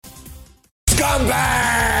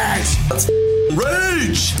Scumbags! Let's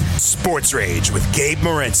rage! Sports Rage with Gabe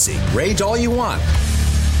Morency. Rage all you want.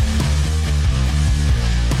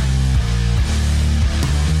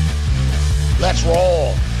 Let's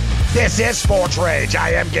roll. This is Sports Rage.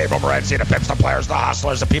 I am Gabe Morency, the pimps, the players, the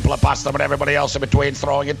hustlers, the people that bust them, and everybody else in between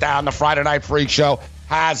throwing it down. The Friday Night Freak Show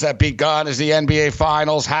has begun as the NBA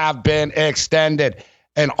Finals have been extended.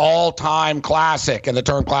 An all-time classic, and the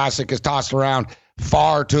term classic is tossed around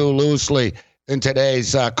far too loosely in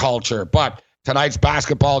today's culture. But tonight's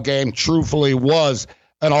basketball game truthfully was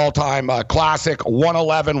an all-time classic.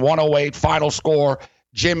 111-108 final score.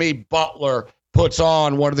 Jimmy Butler puts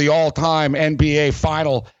on one of the all-time NBA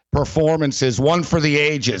final performances, one for the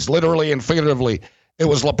ages, literally and figuratively. It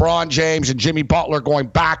was LeBron James and Jimmy Butler going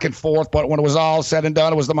back and forth, but when it was all said and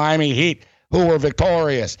done, it was the Miami Heat who were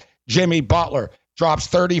victorious. Jimmy Butler drops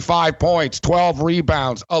 35 points, 12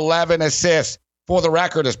 rebounds, 11 assists. For the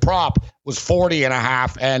record, his prop was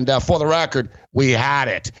 40.5, and for the record, we had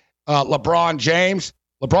it. LeBron James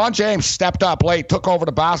stepped up late, took over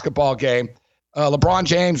the basketball game. LeBron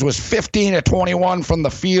James was 15-21 from the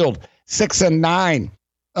field, 6-9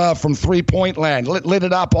 from three-point land. Lit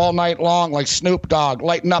it up all night long like Snoop Dogg,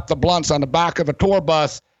 lighting up the blunts on the back of a tour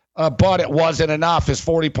bus, but it wasn't enough. His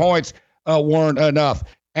 40 points weren't enough.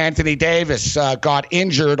 Anthony Davis got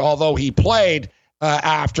injured, although he played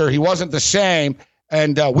after. He wasn't the same,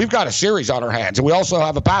 and we've got a series on our hands. And we also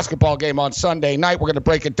have a basketball game on Sunday night. We're going to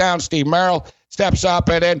break it down. Steve Merrill steps up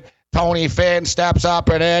and in. Tony Finn steps up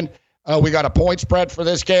and in. We got a point spread for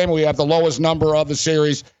this game. We have the lowest number of the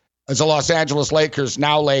series as the Los Angeles Lakers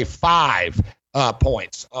now lay 5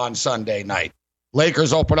 points on Sunday night.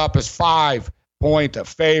 Lakers open up as 5-point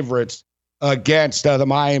favorites against the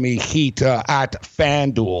Miami Heat at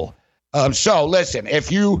FanDuel. So listen,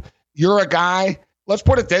 if you're a guy, let's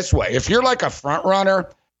put it this way. If you're like a front runner,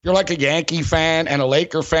 you're like a Yankee fan and a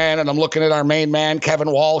Laker fan, and I'm looking at our main man, Kevin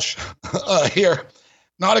Walsh, here.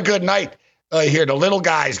 Not a good night here. The little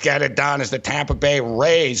guys get it done as the Tampa Bay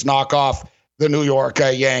Rays knock off the New York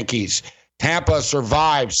Yankees. Tampa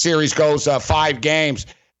survives. Series goes 5 games.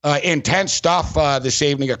 Intense stuff this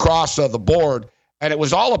evening across the board, and it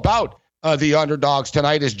was all about the underdogs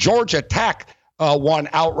tonight as Georgia Tech won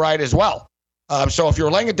outright as well. So if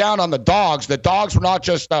you're laying it down on the dogs were not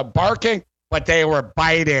just barking, but they were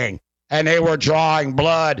biting, and they were drawing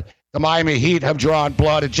blood. The Miami Heat have drawn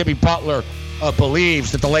blood, and Jimmy Butler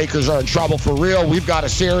believes that the Lakers are in trouble for real. We've got a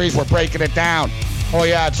series. We're breaking it down. Oh,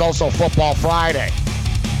 yeah, it's also Football Friday.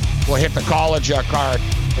 We'll hit the college card.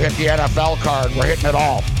 We'll hit the NFL card. We're hitting it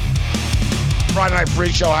all. Friday Night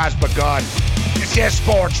Freak Show has begun. It's your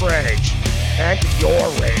Sports Rage. And your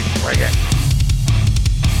rage. Bring it.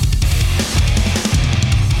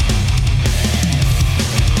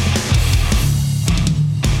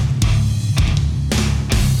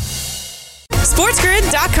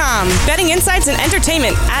 SportsGrid.com. Betting insights and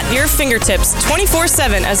entertainment at your fingertips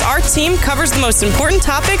 24/7 as our team covers the most important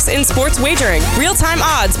topics in sports wagering. Real-time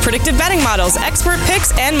odds, predictive betting models, expert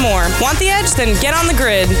picks, and more. Want the edge? Then get on the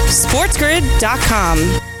grid.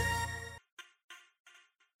 SportsGrid.com.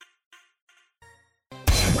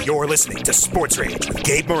 You're listening to Sports Rage with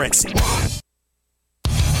Gabe Morency.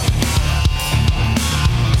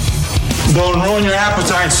 Don't ruin your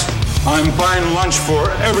appetites. I'm buying lunch for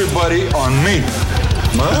everybody on me.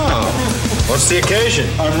 Wow. What's the occasion?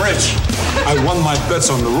 I'm rich. I won my bets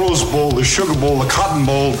on the Rose Bowl, the Sugar Bowl, the Cotton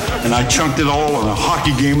Bowl, and I chunked it all on a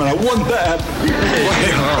hockey game, and I won that.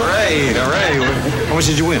 All right. How much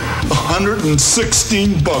did you win?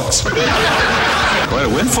 $116. What a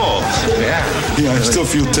windfall. Yeah, I still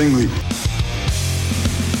feel tingly.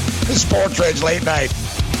 Sports Rage late night.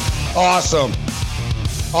 Awesome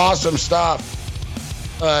stuff.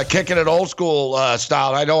 Kicking it old school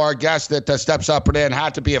style. I know our guest that steps up and in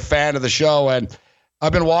had to be a fan of the show, and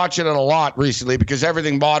I've been watching it a lot recently because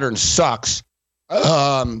Everything Modern sucks.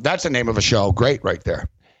 That's the name of a show. Great right there.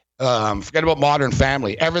 Forget about Modern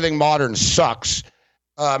Family. Everything Modern sucks.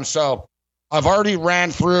 So I've already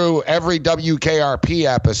ran through every WKRP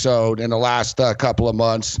episode in the last couple of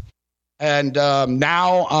months. And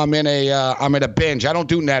now I'm in a binge. I don't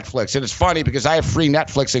do Netflix. And it's funny because I have free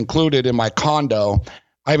Netflix included in my condo.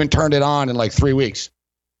 I haven't turned it on in like 3 weeks.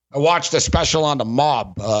 I watched a special on the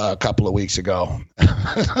mob a couple of weeks ago.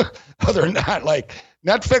 Other than that, like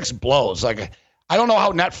Netflix blows. Like I don't know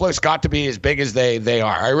how Netflix got to be as big as they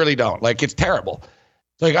are. I really don't. Like it's terrible.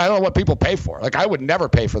 It's like I don't know what people pay for. Like I would never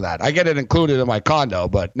pay for that. I get it included in my condo,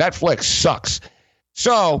 but Netflix sucks.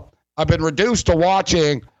 So I've been reduced to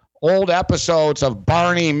watching old episodes of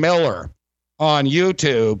Barney Miller on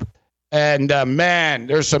YouTube. And man,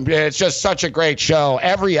 it's just such a great show.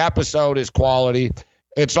 Every episode is quality.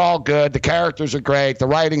 It's all good. The characters are great. The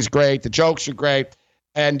writing's great. The jokes are great.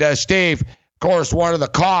 And Steve, of course, one of the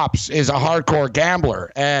cops is a hardcore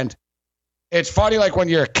gambler. And it's funny, like when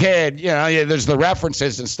you're a kid, there's the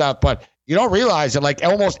references and stuff, but you don't realize it. Like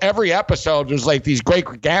almost every episode, there's like these great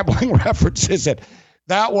gambling references. And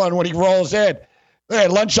that one, when he rolls in, hey,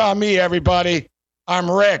 lunch on me, everybody.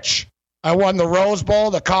 I'm rich. I won the Rose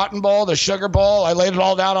Bowl, the Cotton Bowl, the Sugar Bowl. I laid it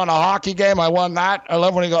all down on a hockey game. I won that. I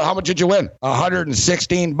love when he goes, how much did you win?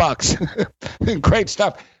 $116. Great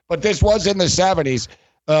stuff. But this was in the 70s,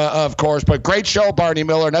 of course. But great show, Barney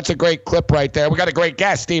Miller. And that's a great clip right there. We got a great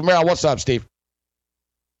guest, Steve Merrill. What's up, Steve?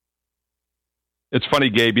 It's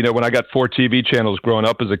funny, Gabe. When I got 4 TV channels growing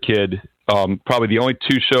up as a kid, probably the only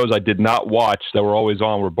 2 shows I did not watch that were always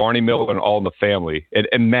on were Barney Miller and All in the Family,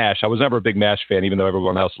 and MASH. I was never a big MASH fan, even though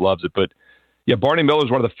everyone else loves it. But yeah, Barney Miller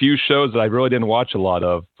is one of the few shows that I really didn't watch a lot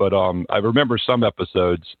of, but I remember some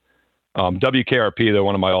episodes. WKRP, they're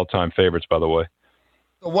one of my all-time favorites, by the way.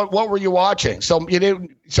 What were you watching? So you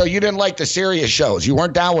didn't like the serious shows. You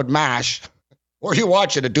weren't down with MASH. What were you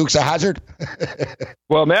watching? The Dukes of Hazzard?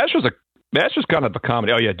 Well, MASH was kind of a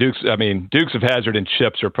comedy. Oh yeah, Dukes of Hazzard and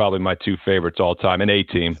Chips are probably my 2 favorites all time, and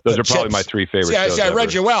A-Team. Those are probably my 3 favorites. I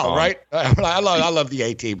read you well, right? I love the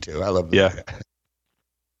A-Team too. I love.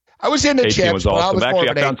 I was into A-Team Chips. Was awesome.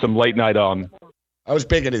 I found some late night. I was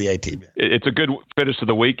big into the A-Team. It's a good finish to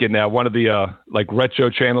the weekend. Now, one of the retro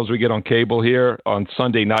channels we get on cable here on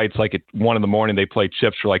Sunday nights, like at 1 a.m, they play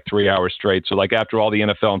Chips for like 3 hours straight. So like after all the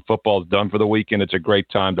NFL and football is done for the weekend, it's a great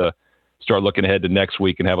time to start looking ahead to next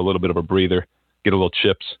week and have a little bit of a breather, get a little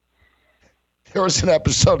Chips. There was an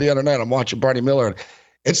episode the other night. I'm watching Barney Miller. And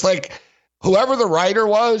it's like whoever the writer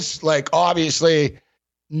was, like obviously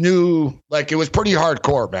knew, like it was pretty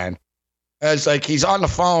hardcore, man. As like he's on the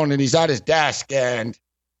phone and he's at his desk and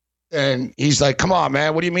he's like, come on,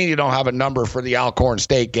 man, what do you mean you don't have a number for the Alcorn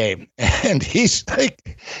State game? And he's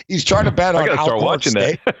like, he's trying to bet on Alcorn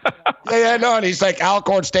State. No, and he's like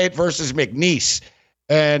Alcorn State versus McNeese.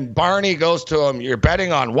 And Barney goes to him, you're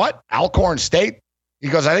betting on what? Alcorn State? He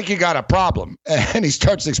goes, I think you got a problem. And he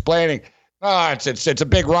starts explaining, it's a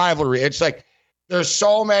big rivalry. It's like there's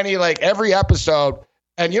so many, like every episode.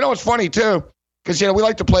 And it's funny too, because we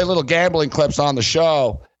like to play little gambling clips on the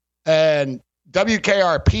show. And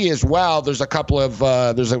WKRP as well, there's a couple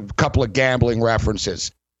of gambling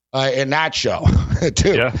references in that show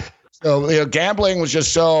too. Yeah. So, gambling was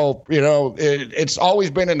just so, it's always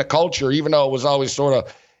been in the culture, even though it was always sort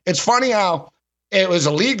of, it's funny how it was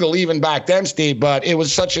illegal even back then, Steve, but it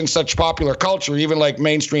was such popular culture. Even like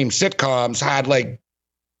mainstream sitcoms had like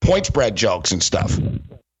point spread jokes and stuff.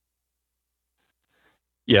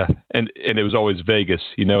 Yeah. And it was always Vegas,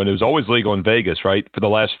 and it was always legal in Vegas, right? For the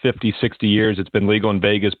last 50, 60 years, it's been legal in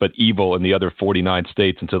Vegas, but evil in the other 49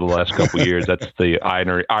 states until the last couple of years. That's the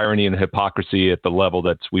irony and hypocrisy at the level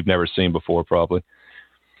that we've never seen before, probably.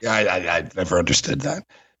 Yeah, I never understood that.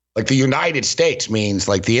 Like the United States means,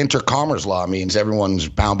 like the intercommerce law means everyone's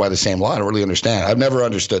bound by the same law. I don't really understand. I've never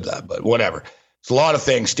understood that, but whatever. It's a lot of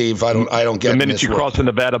things, Steve. I don't get. The minute you cross the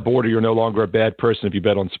Nevada border, you're no longer a bad person if you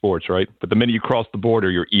bet on sports, right? But the minute you cross the border,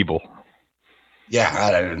 you're evil.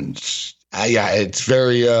 Yeah, it's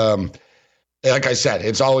very. Like I said,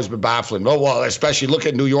 it's always been baffling. Oh well, especially look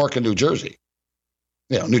at New York and New Jersey.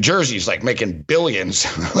 New Jersey's like making billions,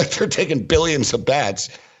 like they're taking billions of bets,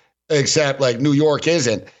 except like New York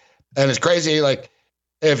isn't, and it's crazy. Like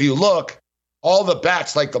if you look. All the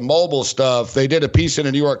bets, like the mobile stuff, they did a piece in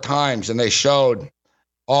the New York Times and they showed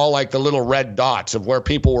all like the little red dots of where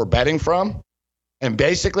people were betting from. And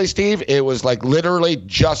basically, Steve, it was like literally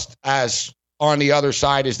just as on the other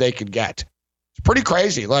side as they could get. It's pretty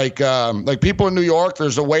crazy. Like people in New York,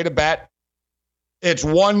 there's a way to bet. It's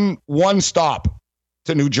one stop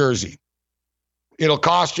to New Jersey. It'll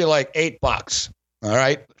cost you like $8. All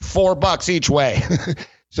right. $4 each way.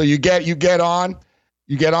 So you get on.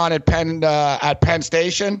 You get on at Penn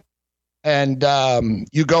Station, and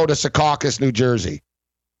you go to Secaucus, New Jersey.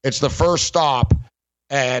 It's the first stop,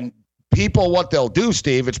 and people, what they'll do,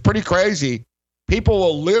 Steve, it's pretty crazy. People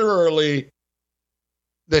will literally,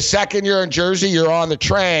 the second you're in Jersey, you're on the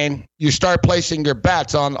train, you start placing your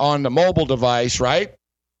bets on the mobile device, right?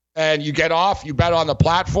 And you get off, you bet on the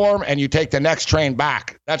platform, and you take the next train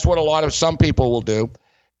back. That's what some people will do,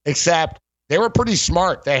 except they were pretty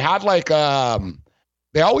smart. They had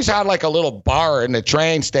they always had like a little bar in the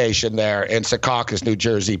train station there in Secaucus, New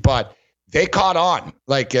Jersey, but they caught on,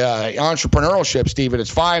 like entrepreneurship, Steve, at its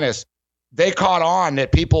finest. They caught on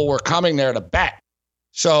that people were coming there to bet.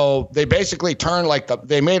 So they basically turned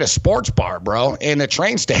they made a sports bar, bro, in the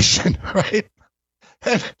train station, right?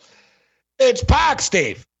 And it's packed,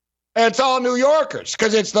 Steve. And it's all New Yorkers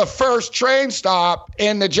because it's the first train stop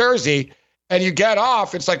in New Jersey. And you get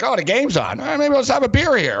off, it's like, oh, the game's on. All right, maybe let's have a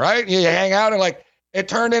beer here, right? You hang out and it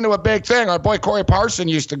turned into a big thing. Our boy Corey Parson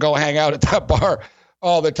used to go hang out at that bar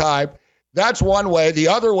all the time. That's one way. The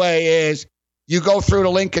other way is you go through the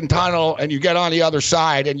Lincoln Tunnel and you get on the other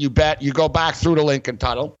side and you go back through the Lincoln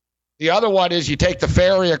Tunnel. The other one is you take the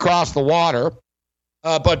ferry across the water.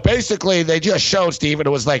 But basically, they just showed, Stephen, it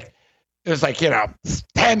was like,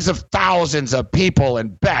 tens of thousands of people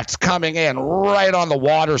and bets coming in right on the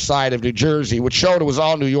water side of New Jersey, which showed it was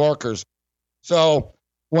all New Yorkers. So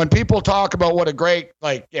when people talk about what a great,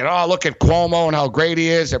 look at Cuomo and how great he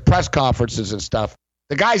is at press conferences and stuff,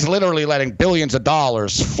 the guy's literally letting billions of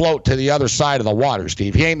dollars float to the other side of the water,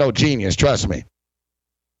 Steve. He ain't no genius, trust me.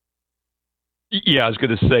 Yeah, I was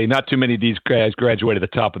going to say, not too many of these guys graduated at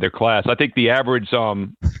the top of their class. I think the average,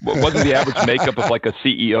 wasn't the average makeup of like a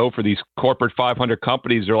CEO for these corporate 500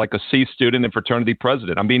 companies or like a C student and fraternity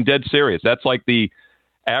president. I'm being dead serious. That's like the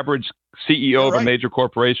average CEO of a major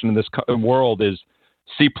corporation in this world is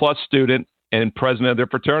C+ student and president of their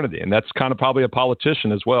fraternity. And that's kind of probably a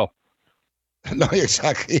politician as well. No,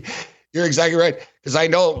 exactly. You're exactly right. Because I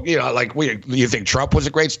know, you think Trump was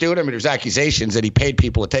a great student. I mean, there's accusations that he paid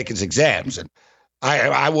people to take his exams, and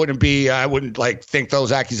I wouldn't think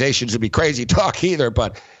those accusations would be crazy talk either.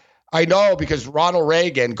 But I know because Ronald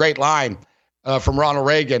Reagan, great line from Ronald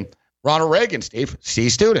Reagan, Steve, C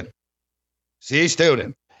student,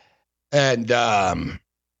 and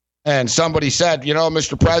somebody said,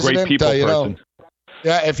 Mr. President,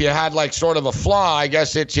 yeah, if you had sort of a flaw, I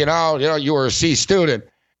guess it's, you were a C student.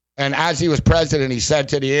 And as he was president, he said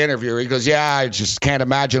to the interviewer, he goes, yeah, I just can't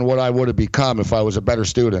imagine what I would have become if I was a better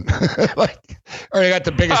student. Or he got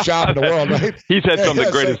the biggest job in the world, right? He's had some of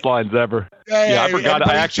the greatest lines ever. Yeah, I forgot.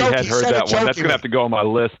 I actually had heard that one. That's going to have to go on my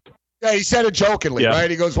list. Yeah, he said it jokingly,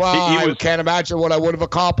 right? He goes, well, I can't imagine what I would have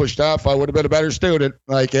accomplished if I would have been a better student.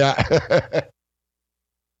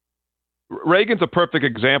 Reagan's a perfect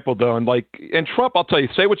example, though. And Trump, I'll tell you,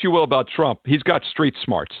 say what you will about Trump. He's got street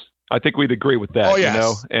smarts. I think we'd agree with that,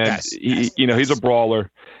 And, he's a brawler.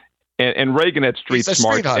 And Reagan had street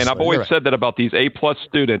smarts. And I've always said that about these A+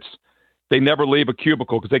 students. They never leave a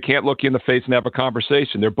cubicle because they can't look you in the face and have a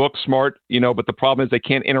conversation. They're book smart, but the problem is they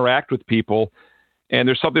can't interact with people. And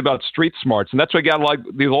there's something about street smarts. And that's why you got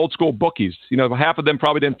these old school bookies. Half of them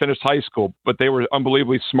probably didn't finish high school, but they were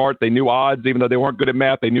unbelievably smart. They knew odds, even though they weren't good at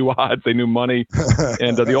math. They knew odds. They knew money.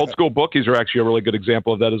 And the old school bookies are actually a really good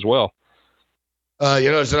example of that as well.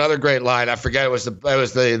 There's another great line. I forget it was the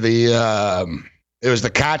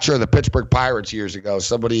catcher of the Pittsburgh Pirates years ago.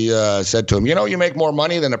 Somebody said to him, you make more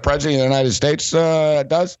money than the president of the United States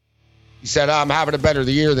does. He said, I'm having a better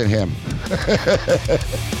year than him.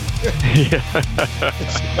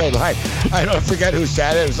 It's a great line. I don't forget who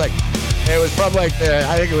said it. It was from I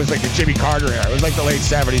think it was the Jimmy Carter era. It was the late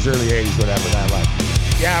 70s, early 80s, whatever that line.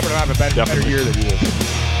 Yeah, I'm going to have a better year than you.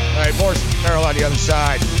 All right, more Merrill on the other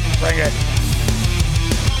side. Bring it.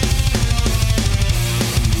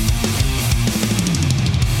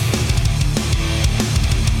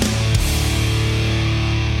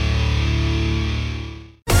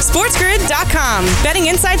 SportsGrid.com. Betting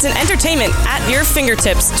insights and entertainment at your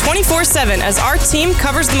fingertips 24/7 as our team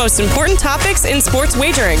covers the most important topics in sports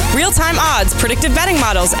wagering. Real-time odds, predictive betting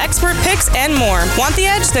models, expert picks, and more. Want the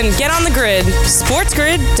edge? Then get on the grid.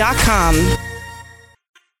 SportsGrid.com.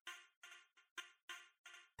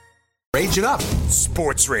 Rage it up.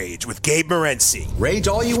 Sports Rage with Gabe Morency. Rage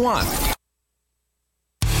all you want.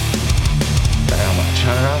 How much?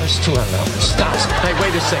 $100? $200? Stop. Hey,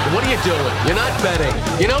 wait a second. What are you doing? You're not betting.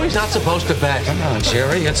 He's not supposed to bet. Come on,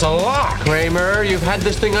 Jerry. It's a lock. Kramer, you've had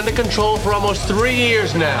this thing under control for almost 3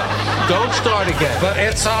 years now. Don't start again. But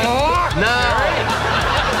it's a lock. No.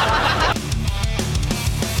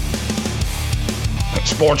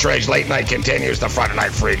 Sports Rage Late Night continues. The Friday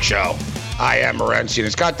Night Freak Show. I am Morency.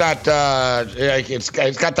 It's got that. It's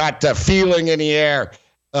got that feeling in the air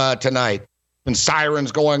tonight. And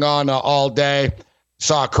sirens going on all day.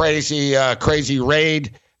 Saw a crazy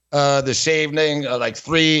raid this evening.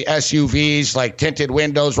 3 SUVs, tinted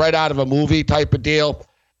windows, right out of a movie type of deal.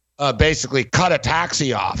 Basically cut a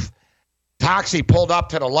taxi off. Taxi pulled up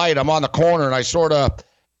to the light. I'm on the corner, and I sort of,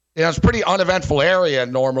 it's a pretty uneventful area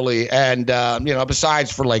normally, and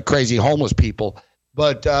besides for crazy homeless people.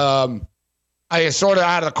 But I sort of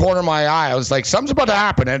out of the corner of my eye, I was like, something's about to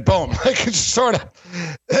happen, and boom, it's sort of.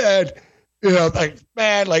 And,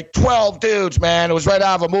 12 dudes, man. It was right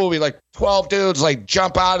out of a movie. 12 dudes like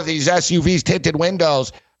jump out of these SUVs, tinted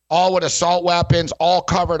windows, all with assault weapons, all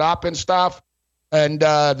covered up and stuff. And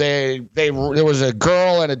there was a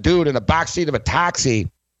girl and a dude in the backseat of a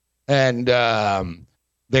taxi, and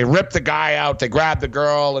they ripped the guy out. They grabbed the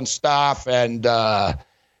girl and stuff, and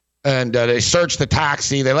they searched the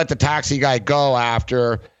taxi. They let the taxi guy go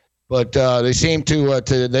after, but they seemed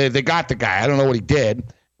they got the guy. I don't know what he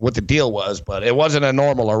did, what the deal was, but it wasn't a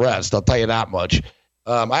normal arrest. I'll tell you that much.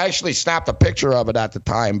 I actually snapped a picture of it at the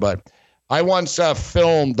time, but I once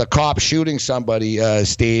filmed the cop shooting somebody,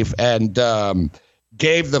 Steve, and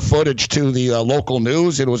gave the footage to the local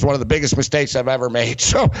news. It was one of the biggest mistakes I've ever made.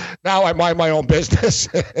 So now I mind my own business.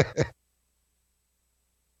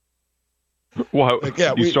 Wow!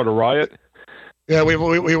 You start a riot? Yeah, we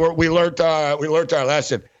learned our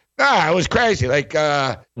lesson. It was crazy. Like,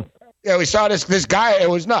 we saw this guy. It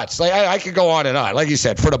was nuts. Like, I could go on and on. Like you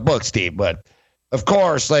said, for the book, Steve. But of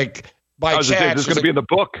course, like by chance, this is going to be in the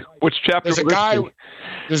book. Which chapter?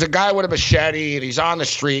 There's a guy with a machete, and he's on the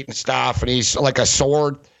street and stuff, and he's like a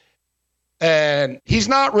sword, and he's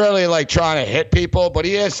not really like trying to hit people, but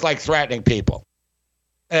he is like threatening people,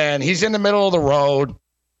 and he's in the middle of the road.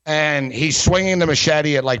 And he's swinging the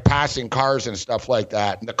machete at like passing cars and stuff like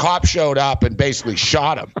that. And the cop showed up and basically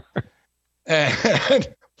shot him. And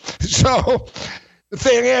so the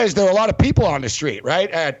thing is, there were a lot of people on the street, right?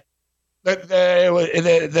 And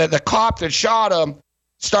the cop that shot him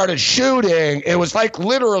started shooting. It was like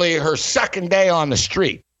literally her second day on the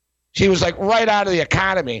street. She was like right out of the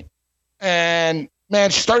academy. And man,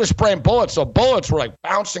 she started spraying bullets. So bullets were like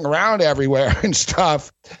bouncing around everywhere and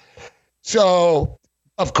stuff. So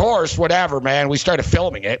of course, whatever, man. We started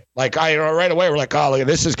filming it. Like, right away, we're like, oh, look,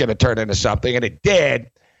 this is going to turn into something. And it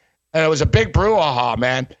did. And it was a big brouhaha,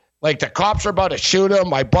 man. Like, the cops are about to shoot him.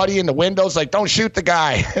 My buddy in the window's like, don't shoot the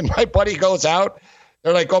guy. And my buddy goes out.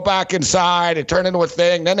 They're like, go back inside. It turned into a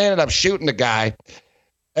thing. Then they ended up shooting the guy.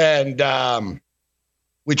 And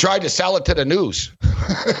we tried to sell it to the news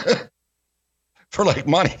for, like,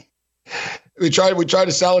 money. We tried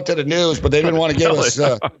to sell it to the news, but they didn't want to give us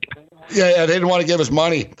they didn't want to give us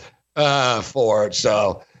money for it.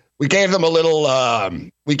 So we gave them a little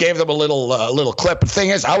little clip. The thing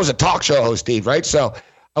is, I was a talk show host, Steve, right? So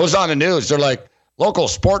I was on the news. They're like, local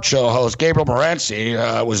sports show host Gabriel Morency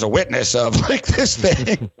was a witness of like this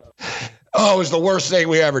thing. Oh, it was the worst thing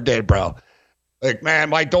we ever did, bro. Like, man,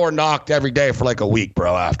 my door knocked every day for like a week,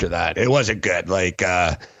 bro, after that. It wasn't good. Like,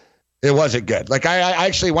 it wasn't good. Like, I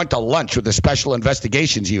actually went to lunch with the Special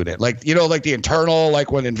Investigations Unit. Like, you know, like the internal,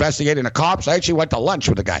 like when investigating the cops, I actually went to lunch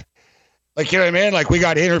with the guy. Like, you know what I mean? Like, we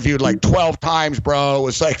got interviewed like 12 times, bro. It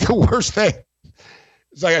was like the worst thing.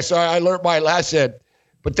 It's like, I learned my lesson.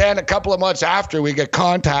 But then a couple of months after, we get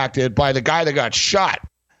contacted by the guy that got shot.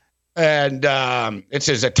 And it's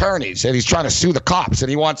his attorneys. And he's trying to sue the cops. And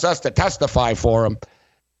he wants us to testify for him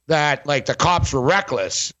that, like, the cops were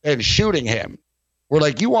reckless in shooting him. We're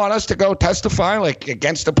like, you want us to go testify like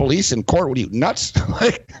against the police in court? What are you, nuts?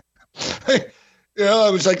 Like, you know,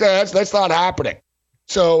 it was like that's not happening.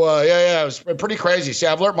 So it was pretty crazy. See,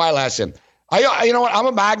 I've learned my lesson. You know what? I'm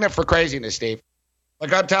a magnet for craziness, Steve.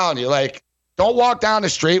 Like, I'm telling you, like, don't walk down the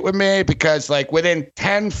street with me because like within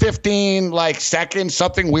 10, 15 like seconds,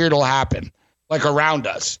 something weird will happen like around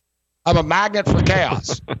us. I'm a magnet for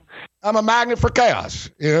chaos. I'm a magnet for chaos.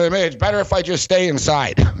 You know what I mean? It's better if I just stay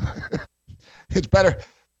inside. It's better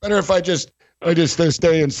if I just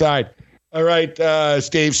stay inside. All right,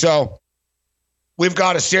 Steve. So we've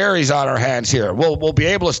got a series on our hands here. We'll be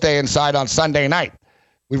able to stay inside on Sunday night.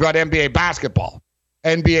 We've got NBA basketball.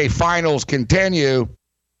 NBA finals continue.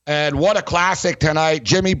 And what a classic tonight.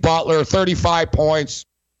 Jimmy Butler, 35 points.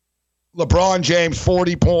 LeBron James,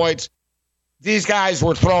 40 points. These guys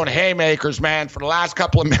were throwing haymakers, man, for the last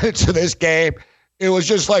couple of minutes of this game. It was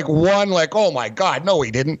just like one, like, oh, my God. No,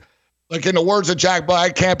 he didn't. Like in the words of Jack Black,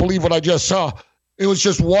 I can't believe what I just saw. It was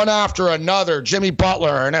just one after another. Jimmy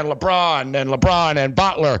Butler and then LeBron and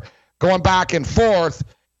Butler going back and forth.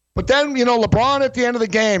 But then, you know, LeBron at the end of the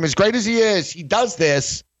game, as great as he is, he does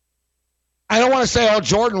this. I don't want to say, oh,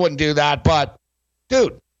 Jordan wouldn't do that, but,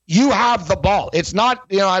 dude, you have the ball. It's not,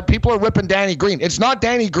 you know, people are ripping Danny Green. It's not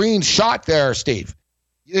Danny Green's shot there, Steve.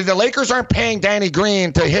 The Lakers aren't paying Danny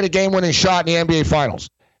Green to hit a game-winning shot in the NBA Finals.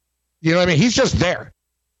 You know what I mean? He's just there.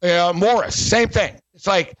 Morris, same thing. It's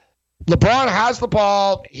like LeBron has the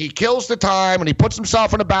ball, he kills the time, and he puts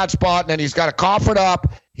himself in a bad spot, and then he's got to cough it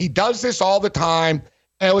up. He does this all the time,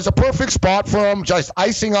 and it was a perfect spot for him, just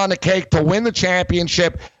icing on the cake to win the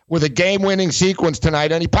championship with a game-winning sequence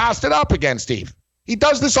tonight, and he passed it up again, Steve. He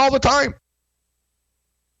does this all the time.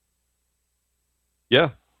 Yeah,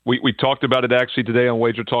 We talked about it actually today on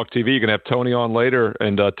Wager Talk TV. You're going to have Tony on later,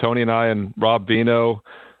 and Tony and I and Rob Vino,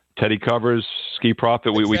 Teddy Covers, Ski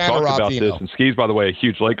Prophet, we talked about this. And Ski's, by the way, a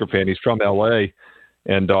huge Laker fan. He's from L.A.,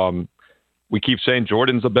 and we keep saying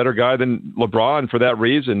Jordan's a better guy than LeBron for that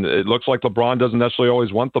reason. It looks like LeBron doesn't necessarily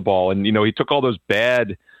always want the ball. And, he took all those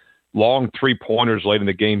bad, long three-pointers late in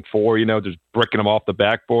the game 4, just bricking them off the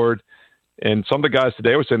backboard. And some of the guys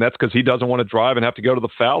today were saying that's because he doesn't want to drive and have to go to the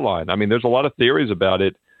foul line. I mean, there's a lot of theories about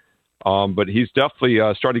it. But he's definitely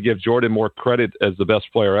starting to give Jordan more credit as the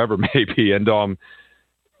best player ever, maybe. And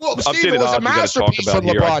well, Steve, it was a masterpiece from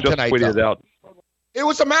LeBron tonight. Tweeted it out. It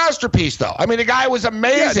was a masterpiece, though. I mean, the guy was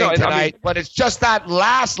amazing tonight, but it's just that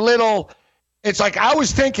last little. It's like I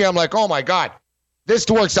was thinking, I'm like, oh my God, this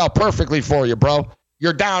works out perfectly for you, bro.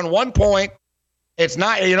 You're down 1 point. It's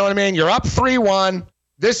not, you know what I mean? You're up 3-1.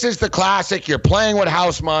 This is the classic. You're playing with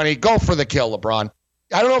house money. Go for the kill, LeBron.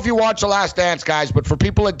 I don't know if you watched The Last Dance, guys, but for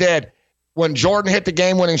people that did, when Jordan hit the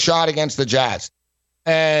game-winning shot against the Jazz,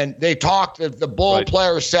 and they talked, the Bull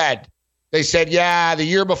players said, yeah, the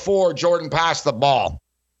year before, Jordan passed the ball.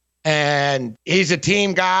 And he's a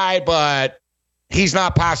team guy, but he's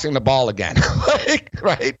not passing the ball again.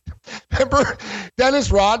 Right? Remember,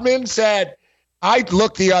 Dennis Rodman said, I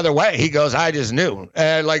looked the other way. He goes, I just knew.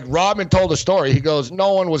 And Rodman told a story. He goes,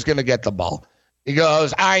 no one was going to get the ball. He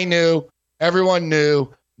goes, I knew. Everyone knew.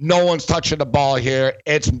 No one's touching the ball here.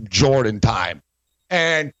 It's Jordan time.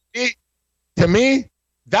 And to me,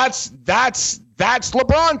 that's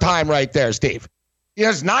LeBron time right there, Steve.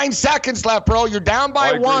 There's 9 seconds left, bro. You're down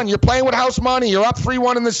by 1. You're playing with house money. You're up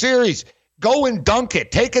 3-1 in the series. Go and dunk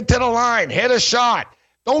it. Take it to the line. Hit a shot.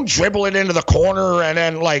 Don't dribble it into the corner and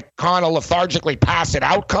then kind of lethargically pass it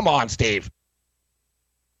out. Come on, Steve.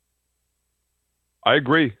 I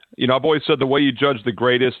agree. I've always said the way you judge the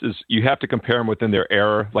greatest is you have to compare them within their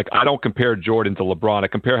era. I don't compare Jordan to LeBron. I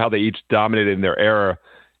compare how they each dominated in their era,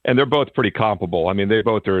 and they're both pretty comparable. I mean, they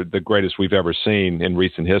both are the greatest we've ever seen in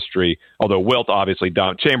recent history, although Wilt obviously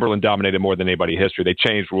Chamberlain dominated more than anybody in history. They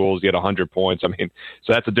changed rules. He had 100 points. I mean,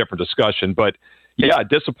 so that's a different discussion. But, yeah,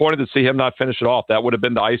 disappointed to see him not finish it off. That would have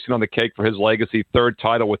been the icing on the cake for his legacy. 3rd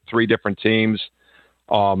title with 3 different teams.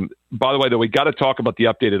 By the way, though, we got to talk about the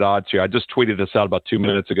updated odds here. I just tweeted this out about 2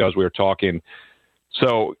 minutes ago as we were talking.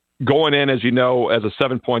 So going in, as you know, as a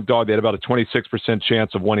 7-point dog, they had about a 26%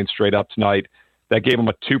 chance of winning straight up tonight. That gave them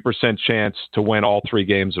a 2% chance to win all 3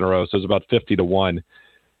 games in a row. So it's about 50-1.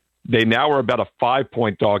 They now are about a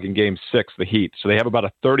 5-point dog in Game 6, the Heat. So they have about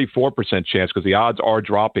a 34% chance because the odds are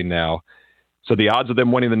dropping now. So the odds of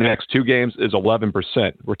them winning the next 2 games is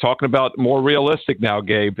 11%. We're talking about more realistic now,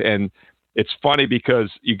 Gabe, and it's funny because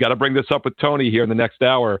you got to bring this up with Tony here in the next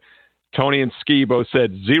hour. Tony and Ski both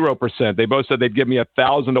said 0%. They both said they'd give me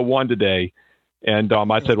 1,000-1 today. And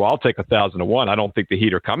I said, well, I'll take 1,000-1. I don't think the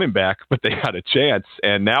Heat are coming back, but they got a chance.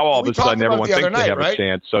 And now all of a sudden everyone thinks they have a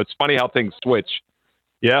chance. So it's funny how things switch.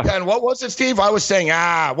 Yeah. And what was it, Steve? I was saying,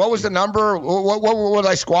 what was the number? What was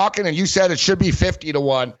I squawking? And you said it should be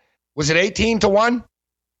 50-1. Was it 18-1?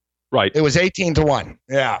 Right. It was 18-1.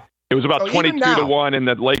 Yeah. It was about 22-1, and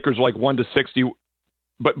the Lakers 1-60.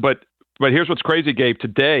 But here's what's crazy, Gabe.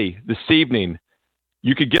 Today, this evening,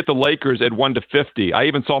 you could get the Lakers at 1-50. I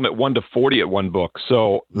even saw them at 1-40 at one book.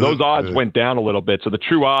 So those odds went down a little bit. So the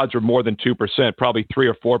true odds are more than 2%, probably 3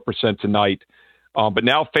 or 4% tonight. But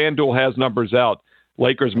now FanDuel has numbers out.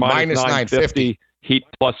 Lakers minus 950, Heat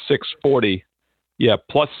plus 640. Yeah,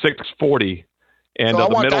 plus 640. And the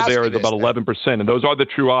middle there is about 11%. And those are the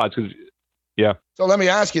true odds. Yeah. So let me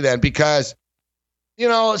ask you then, because,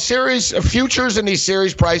 series futures and these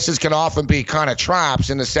series prices can often be kind of traps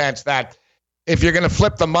in the sense that if you're going to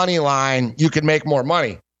flip the money line, you can make more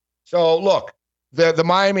money. So look, the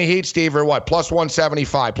Miami Heat, Steve, are what? Plus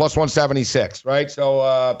 175, plus 176, right?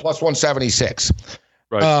 So plus 176.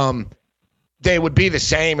 Right. They would be the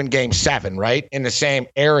same in Game 7, right? In the same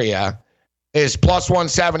area. Is plus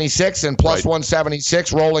 176 and plus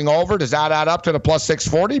 176 rolling over? Does that add up to the plus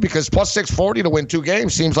 640? Because plus 640 to win 2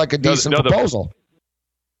 games seems like a decent proposal.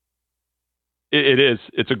 It is.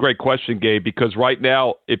 It's a great question, Gabe, because right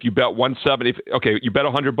now, if you bet 170, you bet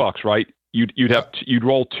 $100, right? You'd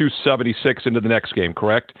roll 276 into the next game,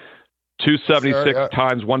 correct? 276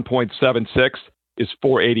 times 1.76 is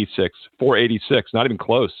 486. 486, not even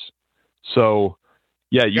close. So.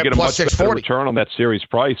 Yeah, you get a much better return on that series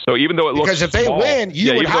price. So even though it looks because if they win,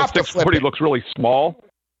 you would have to flip it. Looks really small.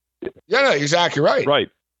 Yeah, no, exactly right. Right.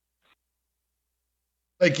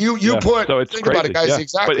 You put. So it's think crazy. about it, guys. Yeah.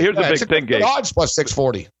 Exactly. But here's the big thing, Gabe. Odds plus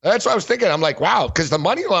 640. That's what I was thinking. I'm like, wow, because the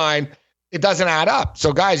money line it doesn't add up.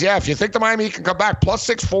 So guys, if you think the Miami can come back plus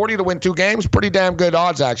 640 to win 2 games, pretty damn good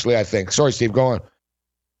odds actually. I think. Sorry, Steve. Go on.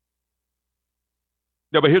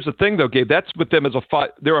 No, but here's the thing, though, Gabe. That's with them as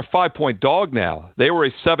they're a 5-point dog now. They were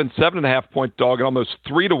a 7.5 point dog, and almost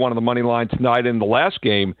 3-1 on the money line tonight in the last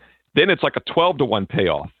game. Then it's like a 12-1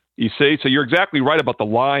 payoff. You see, so you're exactly right about the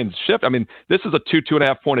lines shift. I mean, this is a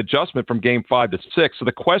 2.5 point adjustment from game 5 to 6. So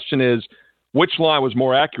the question is, which line was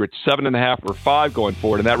more accurate, 7.5 or 5 going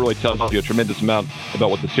forward? And that really tells you a tremendous amount about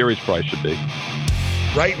what the series price should be.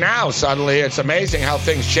 Right now, suddenly, it's amazing how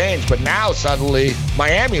things change. But now, suddenly,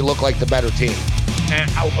 Miami look like the better team. And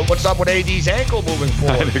what's up with AD's ankle moving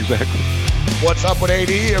forward? Exactly. What's up with AD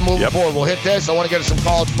and moving forward? We'll hit this. I want to get to some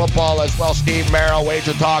college football as well. Steve Merrill,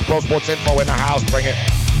 Wager Talk, Pro Sports Info in the house. Bring it.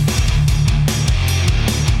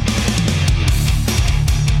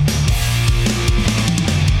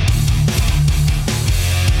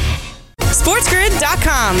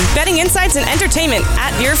 SportsGrid.com. Betting insights and entertainment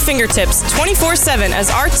at your fingertips 24/7 as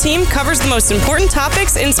our team covers the most important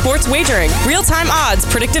topics in sports wagering. Real-time odds,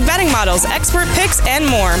 predictive betting models, expert picks, and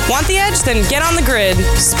more. Want the edge? Then get on the grid.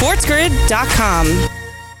 SportsGrid.com.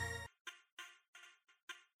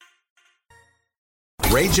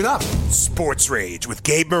 Rage it up. Sports Rage with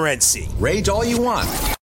Gabe Morency. Rage all you want.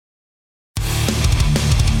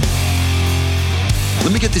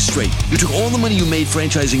 Let me get this straight. You took all the money you made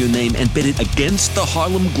franchising your name and bet it against the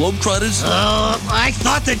Harlem Globetrotters? I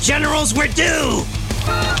thought the Generals were due.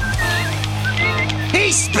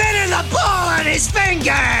 He's spinning the ball on his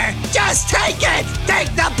finger. Just take it. Take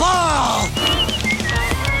the ball.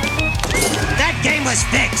 That game was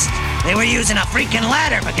fixed. They were using a freaking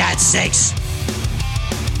ladder, for God's sakes.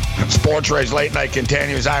 Sports Rage Late Night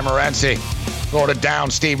continues. I'm Morency. Throwing it down,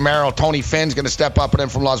 Steve Merrill. Tony Finn's going to step up and in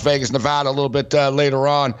from Las Vegas, Nevada a little bit later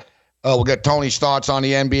on. We'll get Tony's thoughts on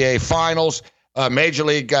the NBA Finals. Major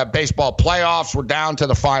League Baseball playoffs. We're down to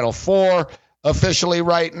the Final Four officially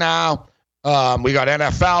right now. We got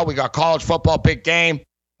NFL. We got college football, big game.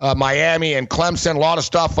 Miami and Clemson. A lot of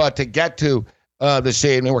stuff to get to this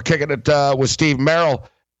evening. We're kicking it with Steve Merrill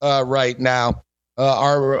right now.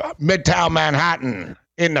 Our Midtown Manhattan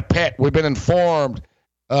in the pit. We've been informed.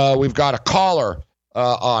 We've got a caller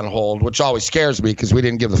on hold, which always scares me because we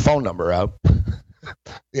didn't give the phone number out.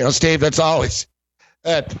 You know, Steve, that's always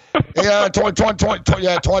 2020.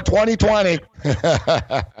 2020.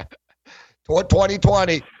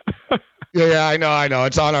 Yeah, I know.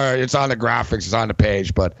 It's on the graphics. It's on the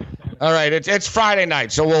page. But all right, it's Friday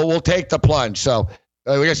night, so we'll take the plunge. So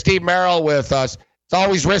we got Steve Merrill with us. It's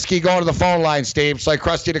always risky going to the phone line, Steve. It's like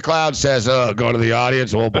Krusty the Clown says, go to the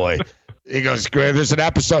audience. Oh, boy. He goes, there's an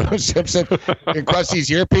episode of Simpson in Krusty's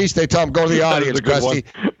earpiece. They tell him, go to the audience, Krusty.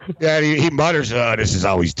 Yeah, and he mutters, this is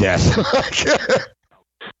always death.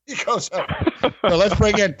 He goes, so let's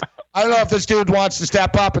bring in, I don't know if this dude wants to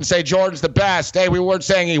step up and say Jordan's the best. Hey, we weren't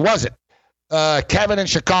saying he wasn't. Kevin in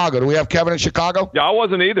Chicago. Do we have Kevin in Chicago? Yeah, I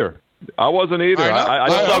wasn't either. I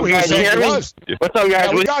know. we What's What's up, guys?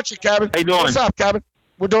 Yeah, we got you, Kevin. How you doing? What's up, Kevin?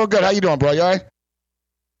 We're doing good. How you doing, bro? You all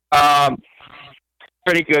right?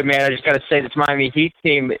 Pretty good, man. I just got to say, this Miami Heat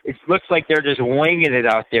team, it looks like they're just winging it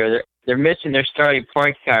out there. They're missing their starting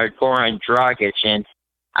point guard, Goran Dragic, and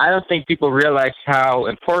I don't think people realize how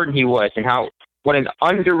important he was and what an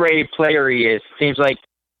underrated player he is. Seems like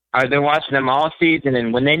I've been watching them all season,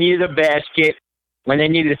 and when they needed a basket, when they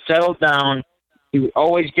needed to settle down, he would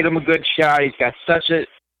always get them a good shot. He's got such a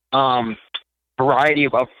variety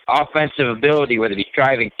of offensive ability, whether he's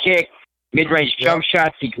driving, kick, mid-range jump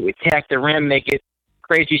shots. He could attack the rim, make it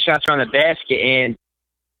crazy shots around the basket. And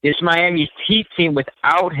this Miami Heat team,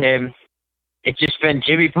 without him, it's just been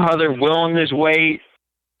Jimmy Butler willing his way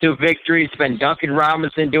to victory. It's been Duncan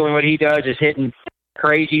Robinson doing what he does, just hitting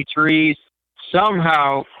crazy threes,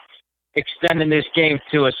 somehow extending this game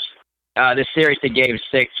to us, this series to Game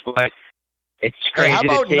 6. But it's crazy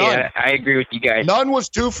to see. I agree with you guys. Nunn was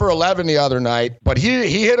 2 for 11 the other night, but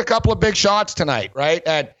he hit a couple of big shots tonight, right?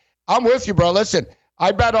 And I'm with you, bro. Listen,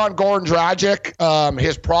 I bet on Goran Dragic.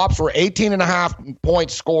 His props were 18.5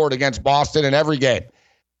 points scored against Boston in every game.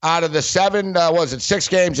 Out of the 6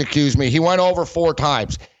 games, he went over 4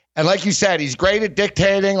 times. And like you said, he's great at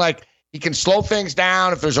dictating. Like, he can slow things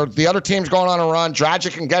down. If the other team's going on a run,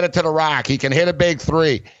 Dragic can get it to the rack. He can hit a big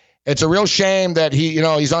 3. It's a real shame that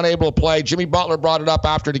he's unable to play. Jimmy Butler brought it up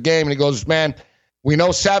after the game, and he goes, man, we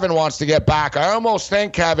know 7 wants to get back. I almost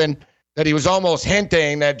think, Kevin, that he was almost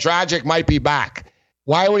hinting that Dragic might be back.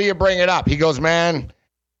 Why would he bring it up? He goes, man,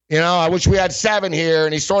 I wish we had 7 here.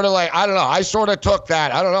 And he's sort of like, I don't know. I sort of took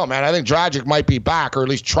that. I don't know, man. I think Dragic might be back, or at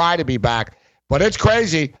least try to be back. But it's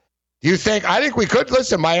crazy. I think we could.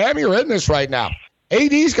 Listen, Miami are in this right now.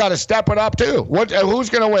 AD's got to step it up, too. Who's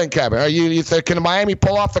going to win, Kevin? Are you think, can Miami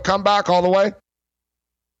pull off the comeback all the way?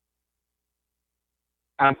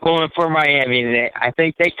 I'm pulling for Miami. I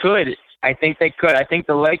think they could. I think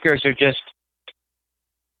the Lakers are just.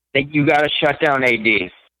 You got to shut down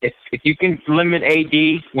AD. If you can limit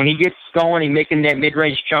AD when he gets going, he's making that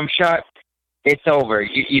mid-range jump shot. It's over.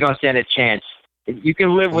 You don't stand a chance. You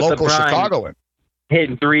can live with local LeBron Chicagoan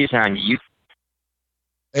hitting threes on you.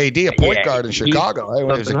 AD, a point guard in Chicago.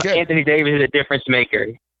 When he was a kid. Anthony Davis is a difference maker.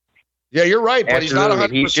 Yeah, you're right, but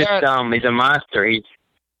Absolutely. he's not 100%. He's a monster.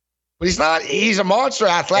 But he's not. He's a monster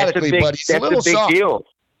athletically, but he's a little soft. Deal.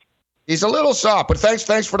 He's a little soft. But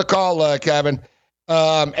thanks for the call, Kevin.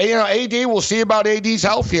 AD, we'll see about AD's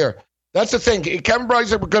health here. That's the thing. Kevin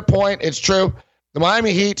brings up a good point. It's true. The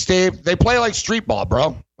Miami Heat, Steve, they play like street ball,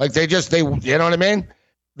 bro. Like they you know what I mean?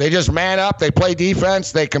 They just man up. They play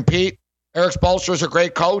defense. They compete. Eric Spoelstra's a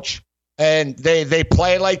great coach, and they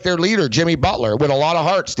play like their leader, Jimmy Butler, with a lot of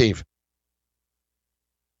heart, Steve.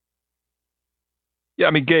 Yeah,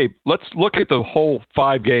 I mean, Gabe, let's look at the whole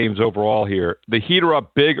 5 games overall here. The Heat are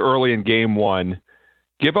up big early in game 1,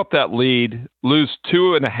 give up that lead, lose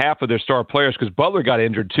 2.5 of their star players because Butler got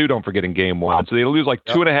injured too, don't forget, in game 1. So they lose like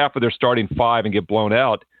 2.5 of their starting 5 and get blown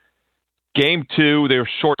out. Game 2, they're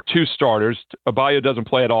short 2 starters. Abayo doesn't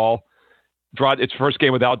play at all. It's first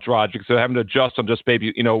game without Dragic, so having to adjust on just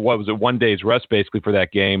maybe, 1 day's rest basically for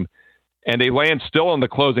that game. And they land still on the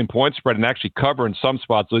closing point spread and actually cover in some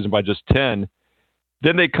spots, losing by just 10.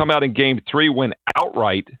 Then they come out in game 3, win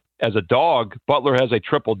outright as a dog. Butler has a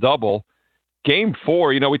triple-double. Game 4,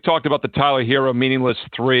 we talked about the Tyler Hero meaningless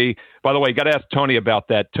 3. By the way, got to ask Tony about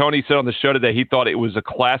that. Tony said on the show today he thought it was a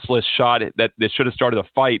classless shot, that they should have started a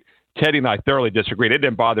fight. Teddy and I thoroughly disagreed. It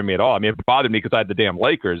didn't bother me at all. I mean, it bothered me because I had the damn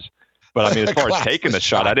Lakers. But, I mean, as far as taking the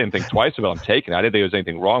shot, I didn't think twice about him taking it. I didn't think there was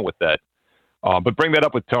anything wrong with that. But bring that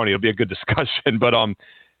up with Tony. It'll be a good discussion. But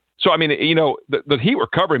so, I mean, the Heat were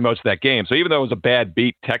covering most of that game. So even though it was a bad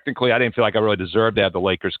beat, technically, I didn't feel like I really deserved to have the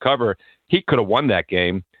Lakers cover. Heat could have won that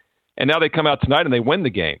game. And now they come out tonight and they win the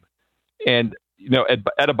game. And,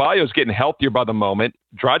 Adebayo's getting healthier by the moment.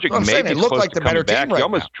 Dragic may be close to coming back. He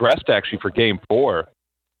almost dressed, actually, for game 4.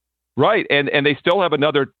 Right, and they still have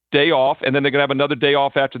another day off, and then they're going to have another day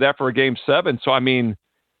off after that for a game 7. So, I mean,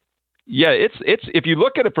 yeah, it's if you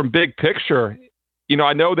look at it from big picture,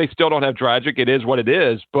 I know they still don't have Dragic. It is what it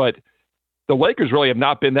is, but the Lakers really have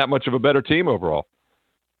not been that much of a better team overall.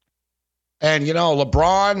 And,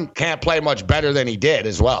 LeBron can't play much better than he did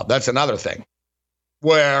as well. That's another thing.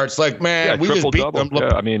 Where it's like, man, we just beat them.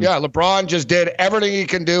 LeBron just did everything he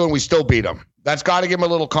can do, and we still beat him. That's got to give him a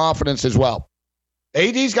little confidence as well.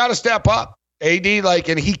 AD's got to step up. AD,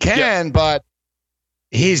 and he can, but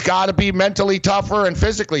he's got to be mentally tougher and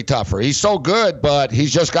physically tougher. He's so good, but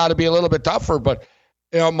he's just got to be a little bit tougher. But,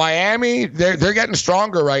 Miami, they're getting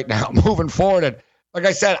stronger right now, moving forward. And like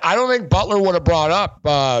I said, I don't think Butler would have brought up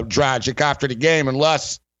Dragic after the game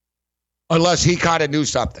unless he kind of knew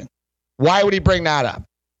something. Why would he bring that up?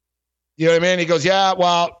 You know what I mean? He goes, yeah,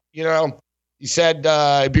 well, he said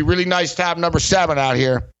it'd be really nice to have number 7 out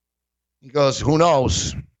here. He goes, who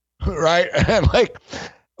knows, right? And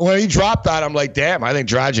when he dropped that, I'm like, damn, I think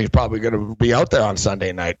Dragic's probably going to be out there on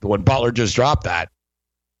Sunday night when Butler just dropped that.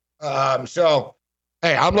 So,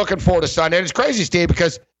 hey, I'm looking forward to Sunday. And it's crazy, Steve,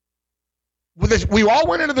 because we all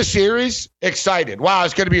went into the series excited. Wow,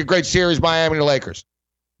 it's going to be a great series, Miami and the Lakers.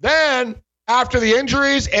 Then, after the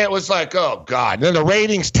injuries, it was like, oh, God. And then the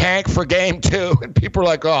ratings tanked for game 2, and people were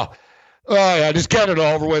like, oh, yeah, just get it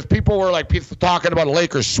over with. People were talking about a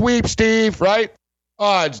Lakers sweep, Steve, right?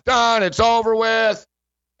 Oh, it's done. It's over with.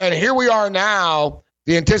 And here we are now.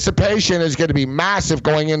 The anticipation is going to be massive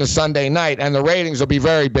going into Sunday night, and the ratings will be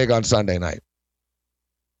very big on Sunday night.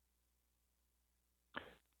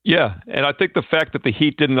 Yeah, and I think the fact that the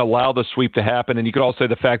Heat didn't allow the sweep to happen, and you could also say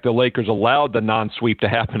the fact the Lakers allowed the non-sweep to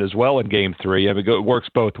happen as well in Game 3. I mean, it works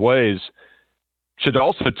both ways. Should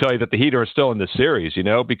also tell you that the Heat are still in the series,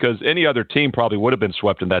 because any other team probably would have been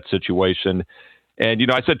swept in that situation.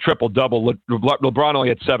 And, I said triple-double. LeBron only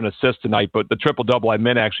had 7 assists tonight, but the triple-double I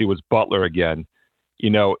meant actually was Butler again.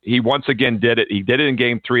 He once again did it. He did it in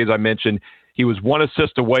Game 3, as I mentioned. He was 1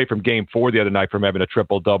 assist away from Game 4 the other night from having a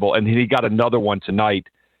triple-double, and he got another one tonight.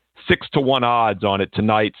 6-1 odds on it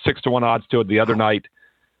tonight, 6-1 odds to it the other night.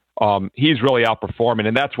 He's really outperforming,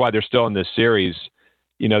 and that's why they're still in this series.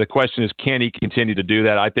 The question is, can he continue to do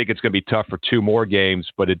that? I think it's going to be tough for 2 more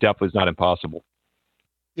games, but it definitely is not impossible.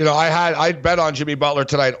 I'd bet on Jimmy Butler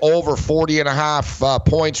tonight over 40.5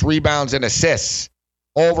 points, rebounds, and assists.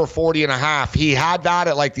 Over 40.5. He had that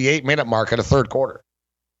at the 8-minute mark of the third quarter.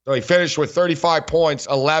 So he finished with 35 points,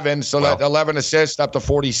 11, so that 11 assists up to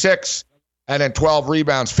 46, and then 12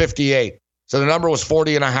 rebounds, 58. So the number was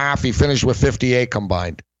 40.5. He finished with 58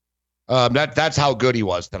 combined. That's how good he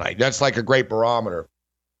was tonight. That's like a great barometer.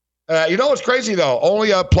 You know what's crazy, though?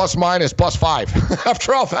 Only a plus-minus +5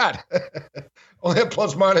 after all that. Only a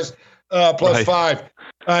plus-minus +5.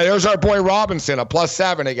 There's our boy Robinson, a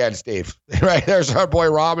 +7 again, Steve. Right? There's our boy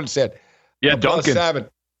Robinson. Yeah, Duncan. +7.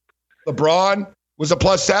 LeBron was a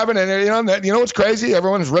 +7. And you know what's crazy?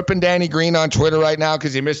 Everyone's ripping Danny Green on Twitter right now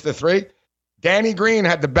because he missed the 3. Danny Green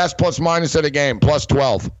had the best plus-minus of the game,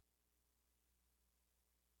 +12.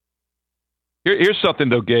 Here's something,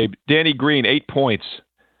 though, Gabe. Danny Green, 8 points.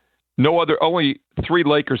 Only 3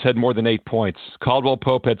 Lakers had more than 8 points. Caldwell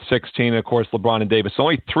Pope had 16, and of course, LeBron and Davis.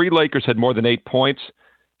 Only 3 Lakers had more than 8 points.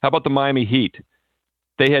 How about the Miami Heat?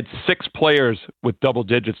 They had 6 players with double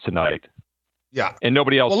digits tonight. Yeah. And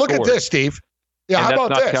nobody else scored. Well, look at this, Steve. Yeah, and how about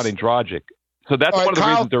this? That's not counting Dragic. So that's one of the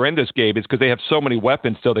reasons they're in this game is because they have so many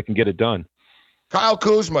weapons still that can get it done. Kyle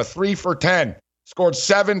Kuzma, 3 for 10. Scored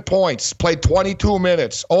 7 points. Played 22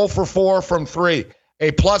 minutes. 0 for 4 from 3.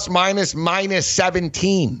 A plus-minus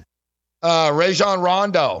 -17. Rajon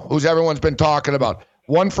Rondo, who's everyone's been talking about.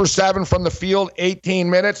 1 for 7 from the field, 18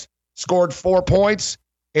 minutes, scored 4 points.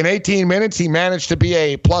 In 18 minutes, he managed to be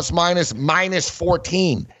a plus-minus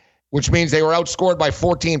 -14, which means they were outscored by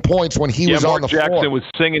 14 points when he was on the floor. Mark Jackson was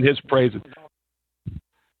singing his praises.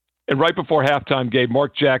 And right before halftime, Gabe,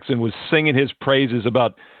 Mark Jackson was singing his praises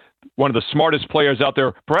about one of the smartest players out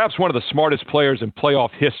there, perhaps one of the smartest players in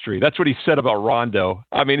playoff history. That's what he said about Rondo.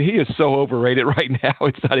 I mean, he is so overrated right now.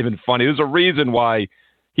 It's not even funny. There's a reason why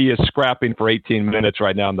he is scrapping for 18 minutes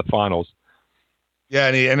right now in the finals. Yeah,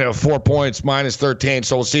 and he ended 4 points, -13.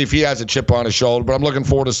 So we'll see if he has a chip on his shoulder. But I'm looking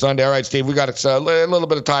forward to Sunday. All right, Steve, we got a little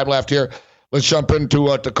bit of time left here. Let's jump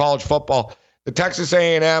into to college football. The Texas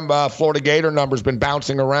A&M Florida Gator number's been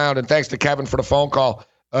bouncing around, and thanks to Kevin for the phone call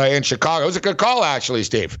in Chicago. It was a good call, actually,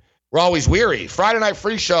 Steve. We're always weary. Friday Night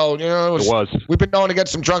Freak Show, it was. We've been known to get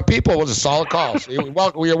some drunk people. It was a solid call. So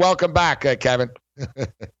you're welcome back, Kevin.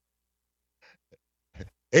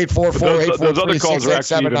 844-843-6799. Those other calls are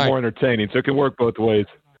actually even more entertaining, so it can work both ways.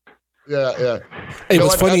 Yeah. Hey,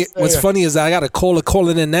 what's funny is I got a caller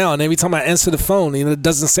calling in now, and every time I answer the phone, it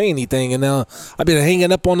doesn't say anything. And I've been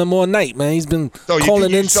hanging up on him all night, man. He's been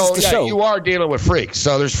calling in since the show. You are dealing with freaks.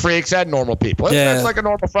 So there's freaks and normal people. That's like a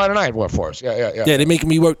normal Friday night work for us. Yeah, they're making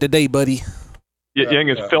me work today, buddy. Yang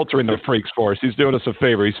is filtering the freaks for us. He's doing us a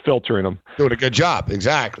favor. He's filtering them. Doing a good job.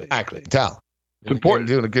 Exactly. Tell. It's important.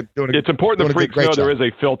 It's important the freaks know there is a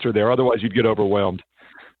filter there. Otherwise, you'd get overwhelmed.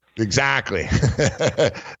 Exactly. All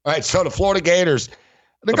right, so the Florida Gators,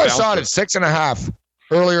 I think I saw it at 6.5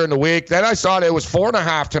 earlier in the week. Then I saw it was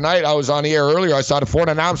 4.5 tonight. I was on the air earlier. I saw it at 4.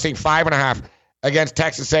 Now I'm seeing 5.5 against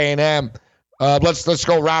Texas A&M. Let's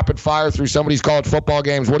go rapid fire through some of these college football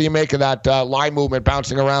games. What do you make of that line movement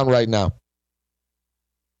bouncing around right now?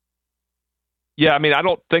 Yeah, I mean, I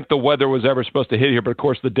don't think the weather was ever supposed to hit here, but of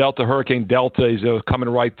course the Hurricane Delta is coming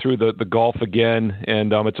right through the Gulf again,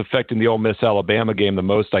 and it's affecting the Ole Miss-Alabama game the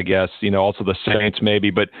most, I guess. Also the Saints maybe,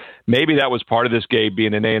 but maybe that was part of this game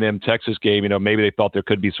being an A&M Texas game. Maybe they thought there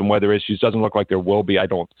could be some weather issues. Doesn't look like there will be, I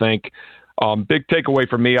don't think. Big takeaway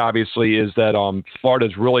for me, obviously, is that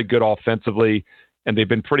Florida's really good offensively, and they've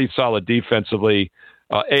been pretty solid defensively.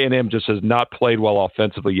 A&M just has not played well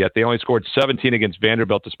offensively yet. They only scored 17 against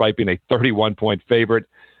Vanderbilt despite being a 31-point favorite.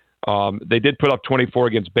 They did put up 24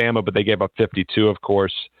 against Bama, but they gave up 52, of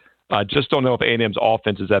course. Just don't know if A&M's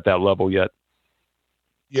offense is at that level yet.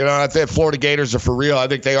 I think Florida Gators are for real. I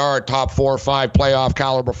think they are a top 4 or 5 playoff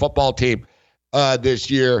caliber football team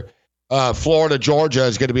this year. Florida, Georgia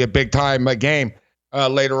is going to be a big-time game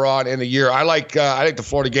later on in the year. I think the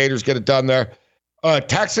Florida Gators get it done there.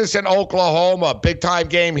 Texas and Oklahoma, big-time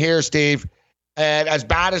game here, Steve. And as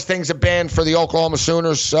bad as things have been for the Oklahoma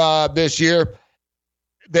Sooners this year,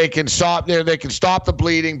 they can stop the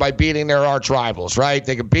bleeding by beating their arch rivals, right?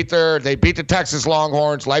 They beat the Texas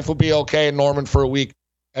Longhorns. Life will be okay in Norman for a week,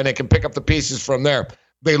 and they can pick up the pieces from there.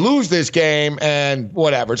 They lose this game, and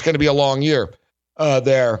whatever. It's going to be a long year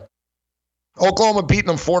there. Oklahoma beaten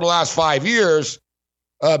them 4 of the last 5 years.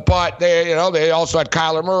 But they also had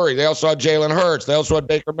Kyler Murray. They also had Jalen Hurts. They also had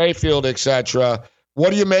Baker Mayfield, etc.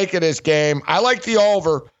 What do you make of this game? I like the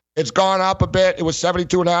over. It's gone up a bit. It was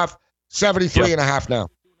 72.5, 73.5 now.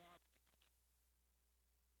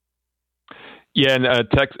 Yeah,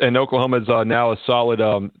 and Oklahoma's now a solid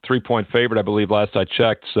 3-point favorite, I believe, last I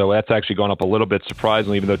checked. So that's actually gone up a little bit,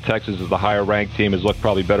 surprisingly, even though Texas is the higher-ranked team, has looked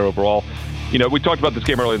probably better overall. We talked about this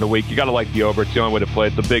game earlier in the week. You got to like the over. It's the only way to play.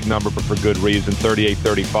 It's a big number, but for good reason.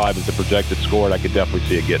 38-35 is the projected score, and I could definitely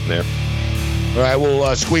see it getting there. All right,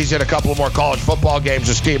 we'll squeeze in a couple more college football games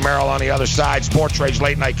with Steve Merrill on the other side. Sports Rage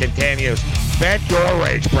Late Night continues. Vent your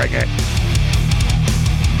rage. Bring it.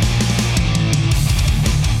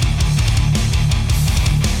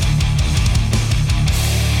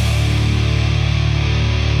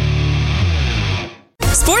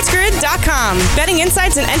 BettingInsights.com. Betting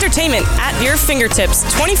insights and entertainment at your fingertips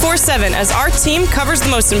 24/7 as our team covers the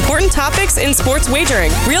most important topics in sports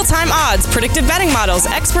wagering. Real-time odds, predictive betting models,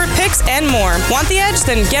 expert picks, and more. Want the edge?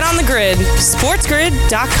 Then get on the grid.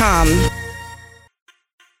 SportsGrid.com.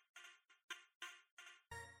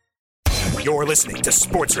 You're listening to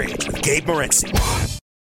Sports Rage with Gabe Morency.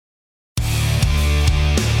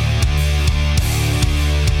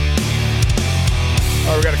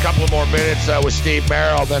 We got a couple of more minutes with Steve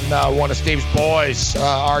Merrill, then one of Steve's boys.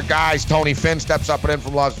 Our guys, Tony Finn, steps up and in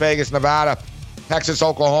from Las Vegas, Nevada. Texas,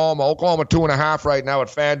 Oklahoma. Oklahoma 2.5 right now at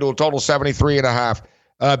FanDuel. Total 73.5.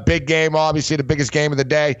 Big game, obviously the biggest game of the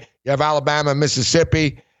day. You have Alabama and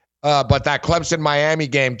Mississippi. But that Clemson-Miami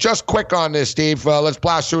game, just quick on this, Steve. Let's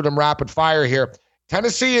blast through them rapid fire here.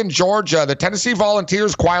 Tennessee and Georgia. The Tennessee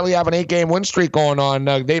Volunteers quietly have an 8-game win streak going on,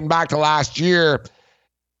 dating back to last year.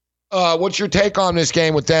 What's your take on this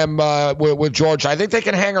game with them, with Georgia? I think they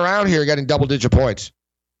can hang around here getting double-digit points.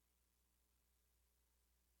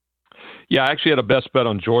 Yeah, I actually had a best bet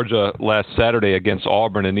on Georgia last Saturday against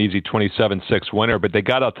Auburn, an easy 27-6 winner, but they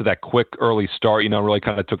got out to that quick early start, really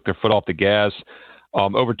kind of took their foot off the gas.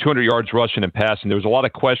 Over 200 yards rushing and passing. There was a lot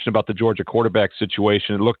of question about the Georgia quarterback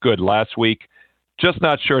situation. It looked good last week. Just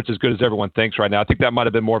not sure it's as good as everyone thinks right now. I think that might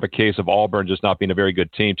have been more of a case of Auburn just not being a very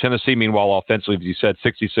good team. Tennessee, meanwhile, offensively, as you said,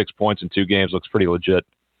 66 points in 2 games. Looks pretty legit.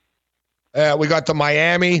 We got the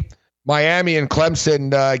Miami and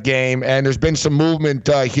Clemson game, and there's been some movement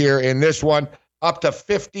here in this one, up to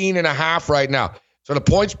 15.5 right now. So the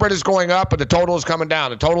point spread is going up, but the total is coming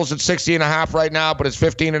down. The total's at 60.5 right now, but it's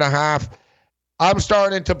 15.5. I'm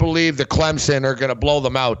starting to believe the Clemson are going to blow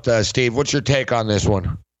them out, Steve. What's your take on this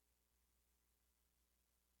one?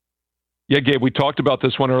 Yeah, Gabe, we talked about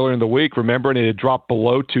this one earlier in the week. Remember, and it had dropped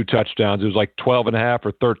below 2 touchdowns. It was like 12.5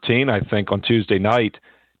 or 13, I think, on Tuesday night.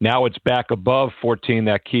 Now it's back above 14,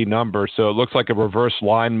 that key number. So it looks like a reverse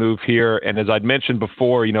line move here. And as I'd mentioned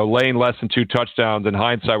before, laying less than 2 touchdowns, in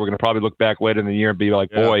hindsight, we're going to probably look back later in the year and be like,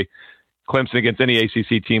 boy, Clemson against any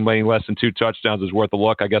ACC team laying less than 2 touchdowns is worth a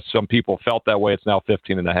look. I guess some people felt that way. It's now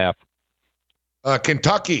 15.5.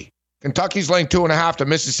 Kentucky's laying 2.5 to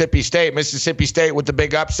Mississippi State. Mississippi State with the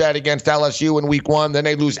big upset against LSU in week 1. Then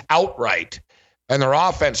they lose outright, and their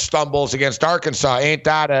offense stumbles against Arkansas. Ain't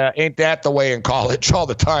that the way in college all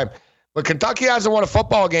the time? But Kentucky hasn't won a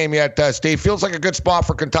football game yet, Steve. Feels like a good spot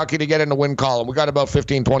for Kentucky to get in the win column. We got about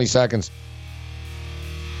 15, 20 seconds.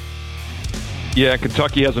 Yeah,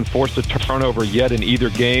 Kentucky hasn't forced a turnover yet in either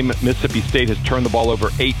game. Mississippi State has turned the ball over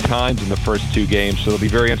 8 times in the first 2 games, so it'll be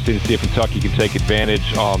very interesting to see if Kentucky can take advantage.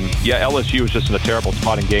 LSU was just in a terrible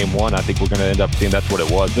spot in game 1. I think we're going to end up seeing that's what it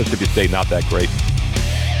was. Mississippi State not that great.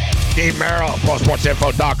 Steve Merrill,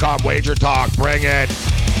 ProSportsInfo.com, Wager Talk, bring it.